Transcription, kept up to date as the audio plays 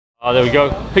Oh, there we go.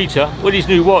 Peter, with his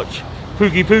new watch,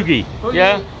 Poogie Poogie.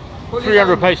 Yeah,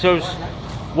 300 pesos.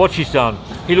 Watch is done.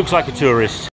 He looks like a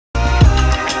tourist.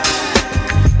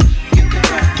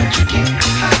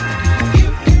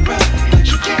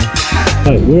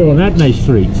 We're on Adney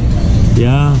Street.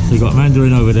 Yeah, so you got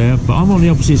Mandarin over there, but I'm on the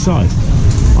opposite side.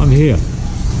 I'm here,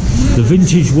 the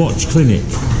Vintage Watch Clinic.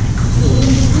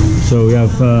 So we have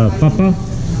Papa.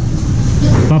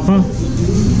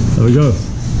 There we go.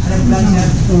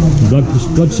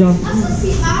 Gotcha.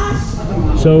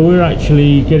 So we're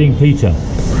actually getting Peter.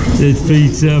 It's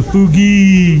Peter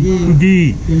Poogie.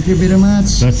 Thank you very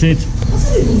much. That's it.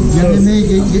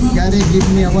 Garry, give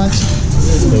me a watch.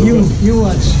 You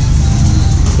watch.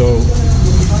 So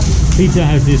Peter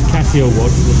has this Casio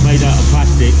watch that's made out of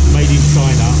plastic, made in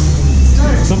China.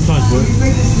 Sometimes works.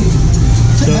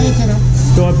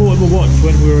 So I bought him a watch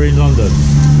when we were in London.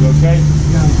 You okay?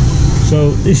 Yeah.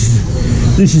 So this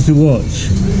is the watch.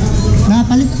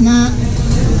 Palit na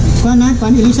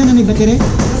ilisa na may battery.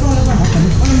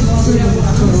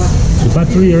 The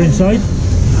battery are inside.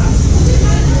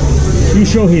 You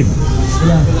show him.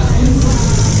 Yeah.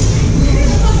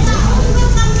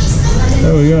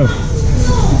 There we go.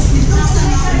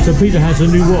 So Peter has a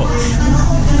new watch,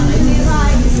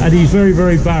 and he's very,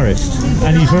 very embarrassed,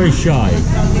 and he's very shy.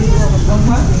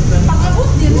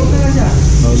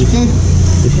 Oh, this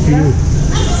is for you.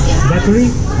 Battery?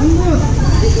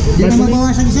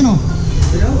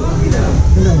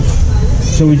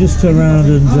 So we just turned around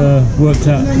and worked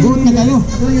out. Good na kayo.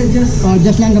 Oh,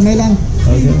 just lang gamay lang.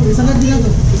 Okay.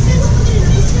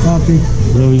 Copy.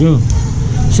 There we go.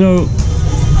 So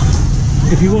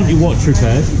if you want your watch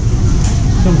repaired,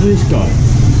 come to this guy.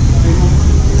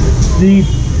 The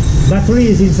battery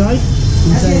is inside?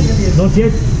 Not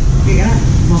yet?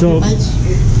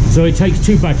 So it takes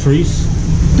two batteries.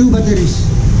 Two batteries.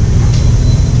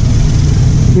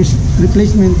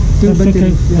 Replacement, two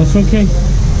batteries. Okay. Yeah. That's okay.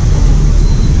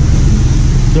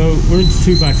 So we're into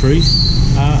two batteries,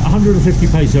 150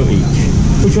 peso each,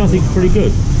 which I think is pretty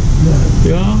good.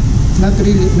 Yeah? Not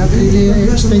really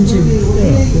expensive.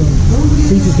 Yeah.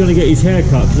 Peter's going to get his hair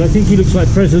cut because I think he looks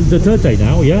like President Duterte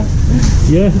now. Yeah,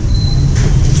 yeah.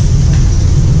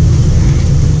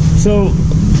 So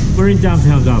we're in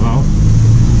downtown Davao.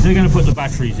 They're going to put the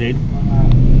batteries in.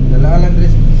 Nalalang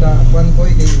rin sa kwan ko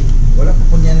kay wala pa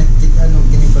po niya nakita no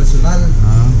kini personal.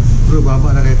 Bro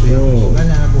baba na kay to. Nga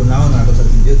na ako naon ako sa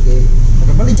video kay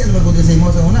nakabalik ka naman ko sa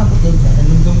imo sa una pag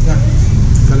nandun ka.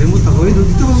 Kalimut ako dito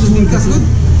ko sa Mingkas good.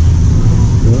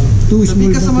 Two sa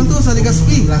Mingkas naman to sa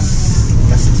Legazpi. Last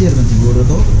year man siguro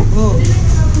to. Oh.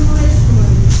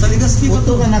 Sa Legazpi pa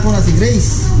to kan ako na si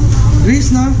Grace.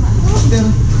 Grace na? Pero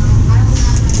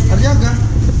Aryaga.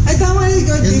 Ay tama ni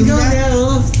ikaw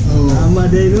oh. Tama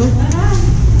din no.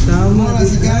 Tama na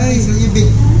si guys, ibig.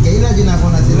 Kaila din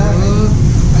ako na sila.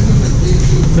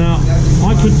 Now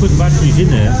I could put batteries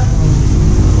in there.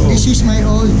 This is my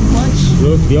old watch.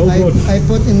 Look, the old one. I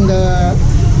put in the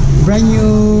brand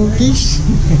new case.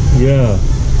 Yeah.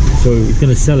 So he's going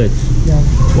to sell it. Yeah.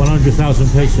 100,000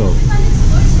 peso.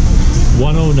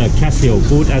 One owner, Casio,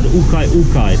 bought at Ukay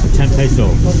for 10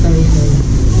 peso.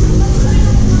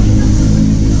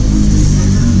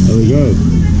 There we go.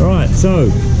 Alright,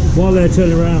 so while they're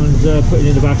turning around and putting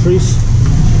in the batteries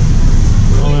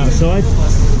on outside,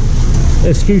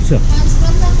 their scooter.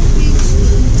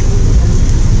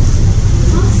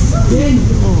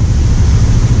 Oh.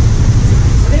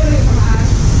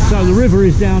 So the river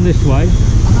is down this way.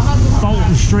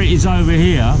 Bolton Street is over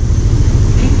here.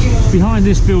 Behind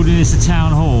this building is the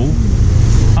town hall.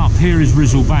 Up here is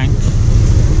Rizal Bank.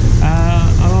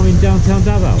 And I'm in downtown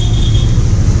Davao,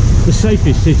 the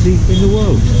safest city in the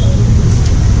world.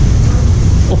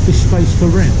 Office space for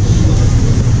rent.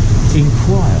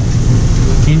 Inquire.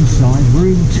 Inside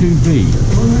room 2B.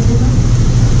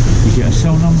 You get a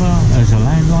cell number, there's a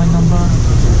landline number.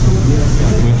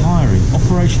 We're hiring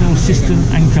operational assistant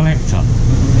and collector,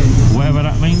 whatever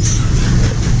that means.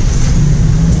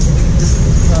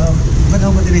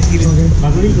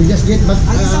 Okay. We just get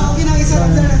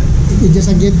we just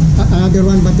get another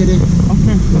one battery.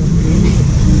 Okay.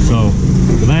 So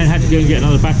the man had to go and get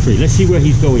another battery. Let's see where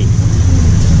he's going.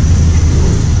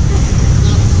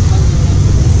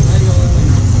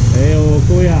 Hey,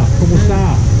 Kuya,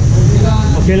 kumusta?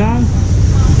 Okay lang?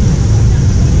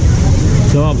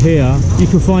 So up here, you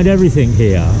can find everything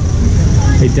here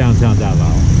in downtown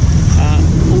Davao.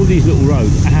 All these little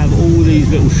roads have all these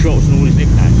little shops and all these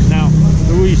knickknacks. Now,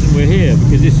 the reason we're here,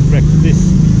 because this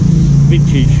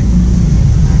vintage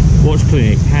watch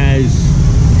clinic has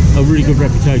a really good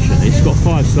reputation. It's got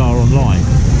 5-star online.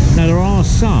 Now, there are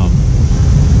some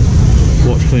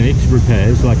watch clinics,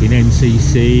 repairs, like in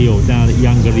NCC or down at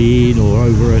Garry or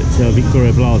over at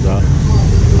Victoria Plaza,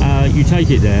 you take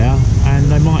it there and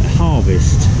they might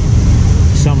harvest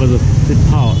some of the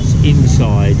parts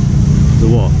inside the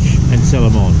watch and sell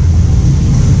them on.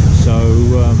 So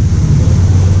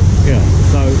yeah,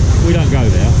 so we don't go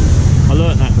there. I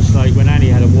learnt that mistake when Annie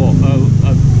had a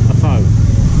phone.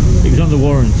 It was under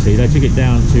warranty. They took it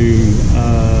down to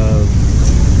a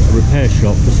repair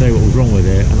shop to say what was wrong with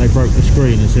it, and they broke the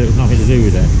screen and said it was nothing to do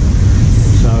with it.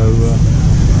 So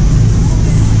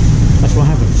that's what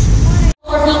happens.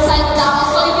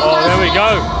 Oh, there we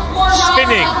go.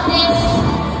 Spinning.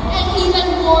 And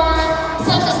even more,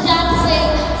 such as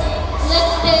dancing,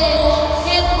 lifting,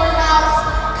 hip workouts,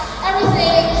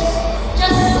 everything.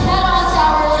 Just head on to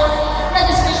our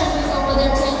registration booth over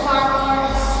there to inquire more.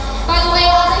 By the way,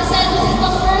 as I said, this is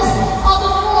the first of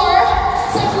the 4.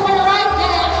 So if you want to ride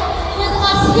again with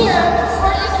us here,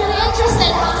 or if you're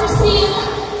interested after seeing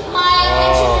my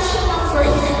introduction number,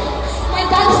 my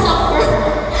dance number,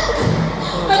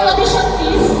 my audition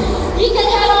fees, you can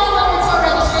head on over to our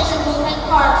registration booth and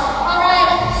park.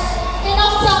 Alright,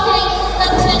 enough talking,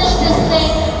 let's finish this thing.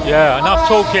 Yeah, enough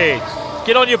talking.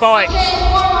 Get on your bike. Okay,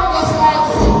 more workouts, guys.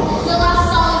 The last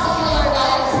song is a killer,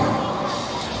 guys.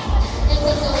 It's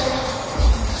a killer.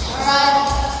 Alright,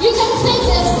 you can sing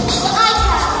this, but I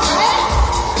can't, alright?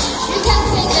 You can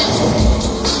sing this.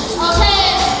 Okay,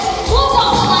 move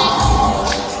those legs.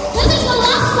 This is the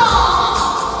last song.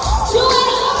 Do it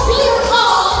to your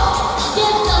own.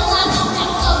 Give the last mix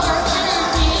of your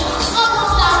energy up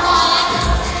on that ride.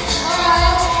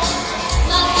 Alright?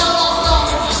 Let's go, let's go.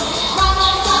 Run,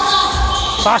 run, run,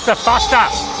 run. Faster, faster.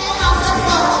 And out the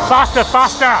front. Faster,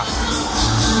 faster.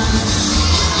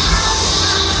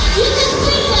 You can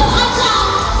sing this up down,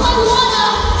 but you wanna.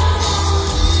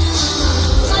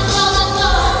 Let's go, let's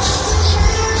go.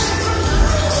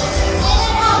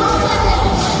 And out,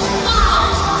 7,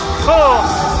 5, 4,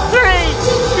 3,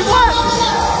 2, 1.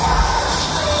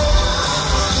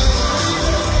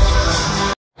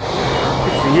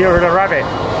 It's the year of the rabbit.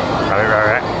 Rabbit,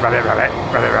 rabbit, rabbit, rabbit,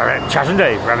 rabbit, rabbit. Chas and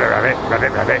Dave. Rabbit, rabbit,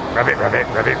 rabbit, rabbit, rabbit, rabbit,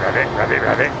 rabbit, rabbit, rabbit,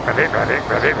 rabbit, rabbit, rabbit,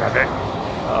 rabbit, rabbit.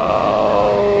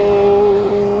 Oh,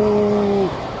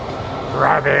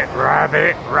 rabbit,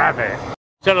 rabbit, rabbit.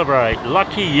 Celebrate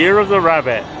lucky year of the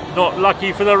rabbit. Not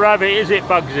lucky for the rabbit, is it,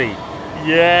 Bugsy?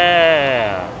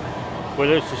 Yeah.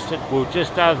 We'll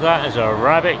just have that as a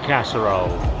rabbit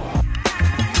casserole.